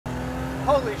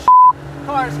Holy shit,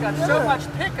 car's got so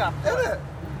much pickup. Isn't it?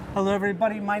 Hello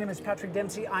everybody, my name is Patrick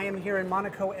Dempsey. I am here in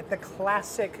Monaco at the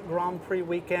Classic Grand Prix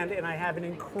weekend and I have an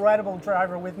incredible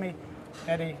driver with me,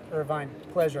 Eddie Irvine.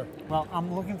 Pleasure. Well,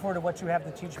 I'm looking forward to what you have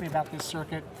to teach me about this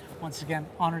circuit. Once again,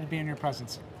 honored to be in your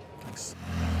presence. Thanks.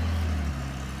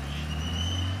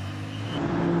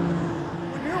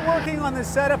 When you're working on the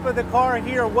setup of the car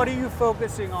here, what are you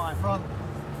focusing on?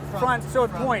 Front, so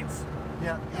it points.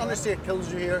 Yeah, understeer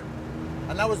kills you here.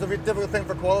 And that was the difficult thing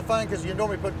for qualifying because you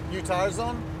normally put new tires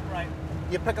on. Right.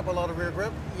 You pick up a lot of rear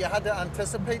grip. You had to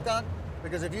anticipate that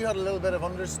because if you had a little bit of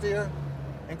understeer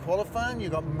in qualifying, you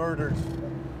got murdered.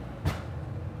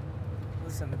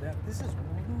 Listen to that. This is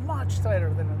much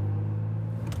tighter than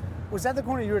Was that the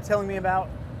corner you were telling me about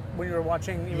when you were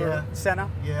watching Senna?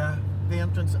 Yeah, the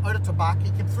entrance out of Tabac.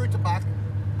 He came through Tabac.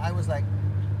 I was like,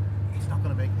 he's not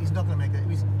going to make it.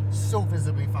 He's so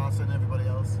visibly faster than everybody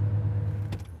else.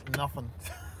 Nothing.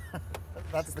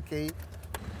 That's the key.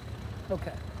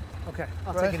 Okay.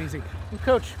 I'll take it easy. You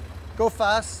coach. Go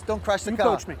fast. Don't crash the car.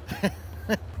 You coach me.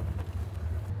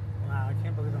 Wow, I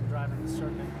can't believe I'm driving this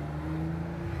circuit.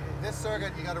 This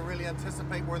circuit, you got to really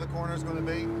anticipate where the corner is going to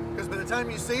be, because by the time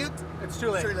you see it, it's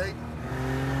too late. It's too late.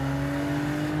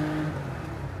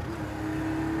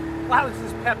 Wow, this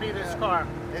is peppy, this car.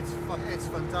 It's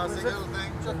fantastic little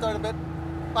thing. Just out a bit.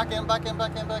 Back in.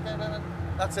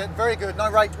 That's it. Very good. Now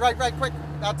right, quick.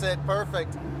 That's it.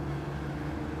 Perfect.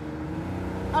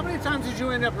 How many times did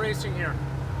you end up racing here?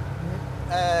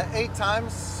 8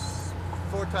 times.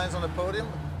 4 times on the podium.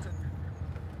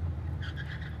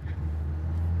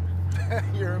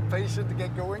 You're impatient to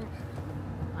get going.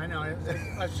 I know.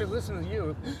 I should listen to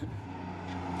you.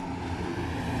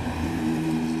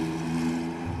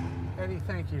 Eddie,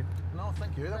 thank you. No,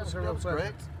 thank you. That was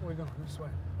great. We're going this way.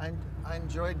 I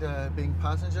enjoyed being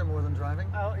passenger more than driving.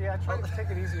 Oh yeah, try to take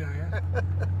it easy on you.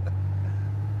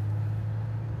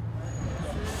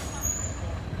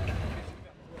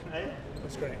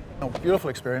 That's great. No, beautiful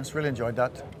experience. Really enjoyed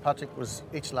that. Patrick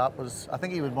each lap was. I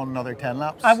think he would want another 10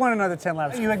 laps. I won another 10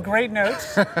 laps. You had great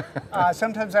notes.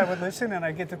 Sometimes I would listen and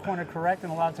I'd get the corner correct,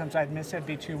 and a lot of times I'd miss it,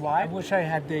 be too wide. I wish I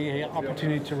had the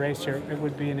opportunity to race here. It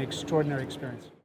would be an extraordinary experience.